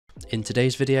In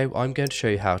today's video, I'm going to show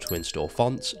you how to install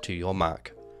fonts to your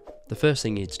Mac. The first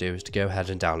thing you need to do is to go ahead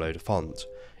and download a font.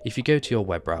 If you go to your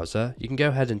web browser, you can go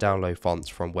ahead and download fonts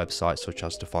from websites such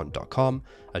as thefont.com,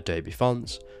 Adobe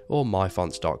Fonts, or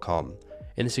myfonts.com.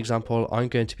 In this example, I'm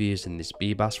going to be using this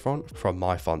BBAS font from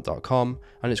myfont.com,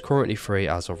 and it's currently free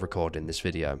as of recording this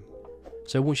video.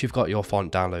 So once you've got your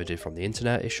font downloaded from the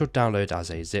internet, it should download as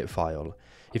a zip file.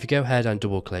 If you go ahead and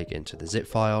double click into the zip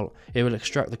file, it will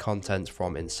extract the contents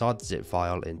from inside the zip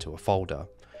file into a folder.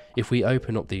 If we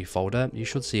open up the folder, you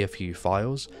should see a few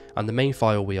files, and the main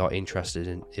file we are interested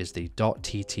in is the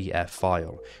 .ttf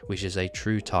file, which is a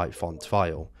true type font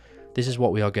file. This is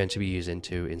what we are going to be using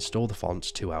to install the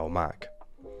fonts to our Mac.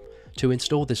 To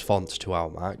install this font to our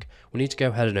Mac, we need to go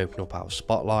ahead and open up our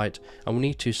Spotlight, and we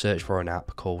need to search for an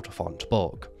app called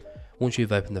FontBook. Once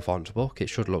you've opened the FontBook, it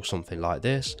should look something like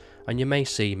this, and you may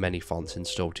see many fonts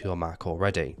installed to your Mac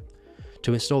already.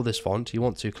 To install this font, you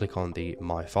want to click on the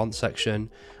My Font section,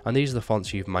 and these are the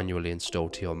fonts you've manually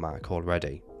installed to your Mac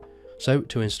already. So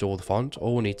to install the font,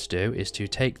 all we need to do is to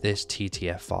take this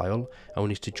TTF file, and we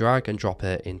need to drag and drop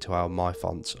it into our My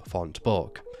Fonts font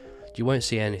book. You won't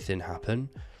see anything happen,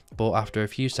 but after a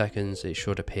few seconds it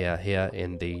should appear here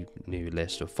in the new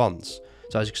list of fonts.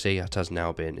 So as you can see, it has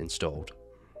now been installed.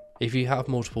 If you have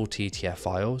multiple TTF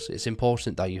files, it's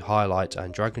important that you highlight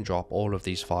and drag and drop all of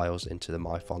these files into the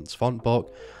My Fonts font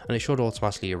book, and it should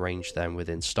automatically arrange them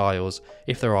within styles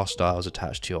if there are styles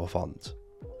attached to your font.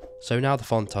 So now the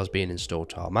font has been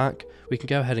installed to our Mac, we can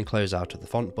go ahead and close out of the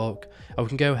font book, and we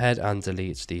can go ahead and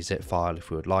delete the zip file if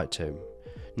we would like to.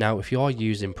 Now, if you are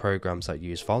using programs that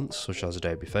use fonts, such as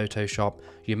Adobe Photoshop,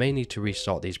 you may need to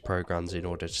restart these programs in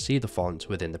order to see the font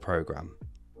within the program.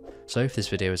 So if this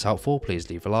video is helpful, please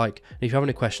leave a like, and if you have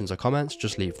any questions or comments,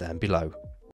 just leave them below.